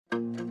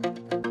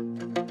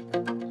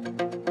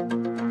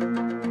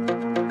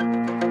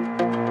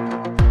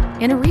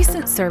In a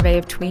recent survey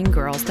of tween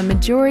girls, the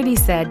majority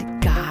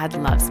said, "God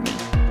loves me,"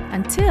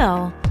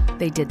 until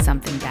they did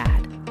something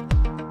bad.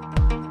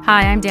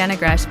 Hi, I'm Dana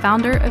Gresh,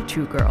 founder of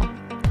True Girl.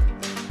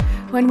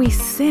 When we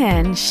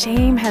sin,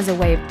 shame has a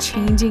way of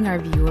changing our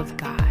view of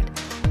God.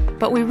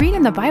 But we read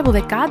in the Bible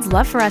that God's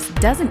love for us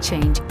doesn't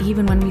change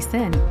even when we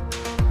sin.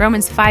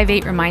 Romans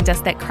 5:8 reminds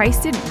us that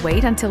Christ didn't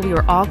wait until we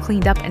were all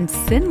cleaned up and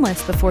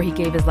sinless before he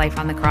gave his life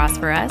on the cross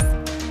for us.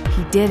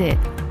 He did it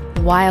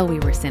while we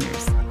were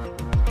sinners.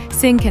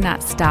 Sin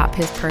cannot stop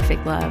his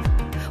perfect love.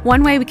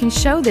 One way we can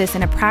show this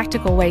in a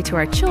practical way to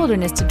our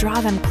children is to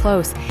draw them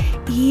close,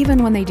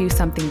 even when they do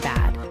something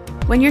bad.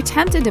 When you're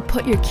tempted to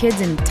put your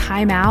kids in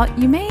timeout,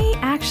 you may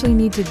actually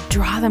need to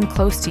draw them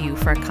close to you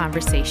for a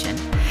conversation.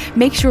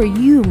 Make sure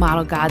you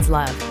model God's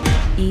love,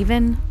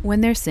 even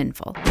when they're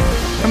sinful.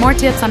 For more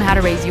tips on how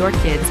to raise your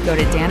kids, go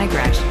to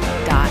danagresh.com.